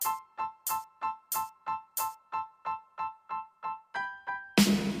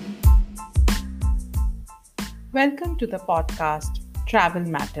Welcome to the podcast Travel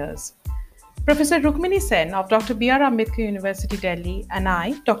Matters. Professor Rukmini Sen of Dr. B.R. Ambedkar University, Delhi, and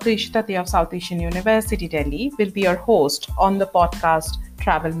I, Dr. Ishita Dey of South Asian University, Delhi, will be your host on the podcast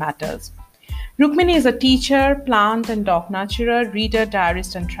Travel Matters. Rukmini is a teacher, plant and dog nurturer, reader,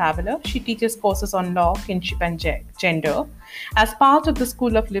 diarist, and traveler. She teaches courses on law, kinship, and gender as part of the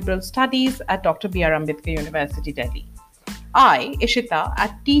School of Liberal Studies at Dr. B.R. Ambedkar University, Delhi. I, Ishita,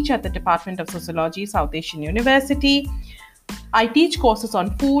 teach at the Department of Sociology, South Asian University. I teach courses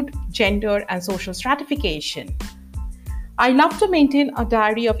on food, gender, and social stratification. I love to maintain a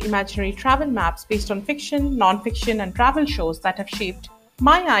diary of imaginary travel maps based on fiction, non-fiction, and travel shows that have shaped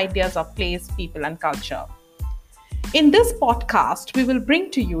my ideas of place, people, and culture. In this podcast, we will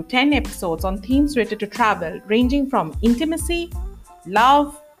bring to you 10 episodes on themes related to travel, ranging from intimacy,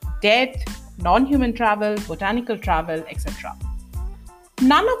 love, death, non-human travel, botanical travel, etc.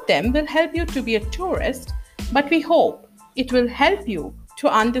 None of them will help you to be a tourist, but we hope it will help you to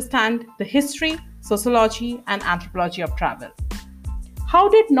understand the history, sociology, and anthropology of travel. How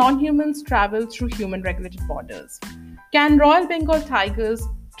did non-humans travel through human-regulated borders? Can Royal Bengal tigers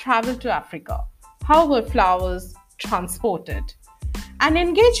travel to Africa? How were flowers transported? An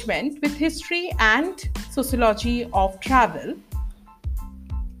engagement with history and sociology of travel,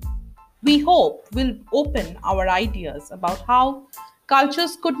 we hope, will open our ideas about how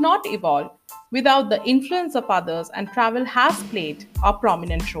cultures could not evolve without the influence of others, and travel has played a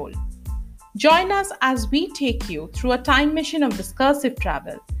prominent role. Join us as we take you through a time machine of discursive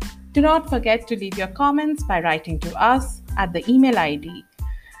travel. Do not forget to leave your comments by writing to us at the email ID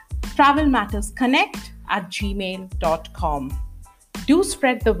travelmattersconnect@gmail.com. Do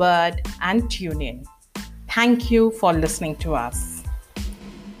spread the word and tune in. Thank you for listening to us.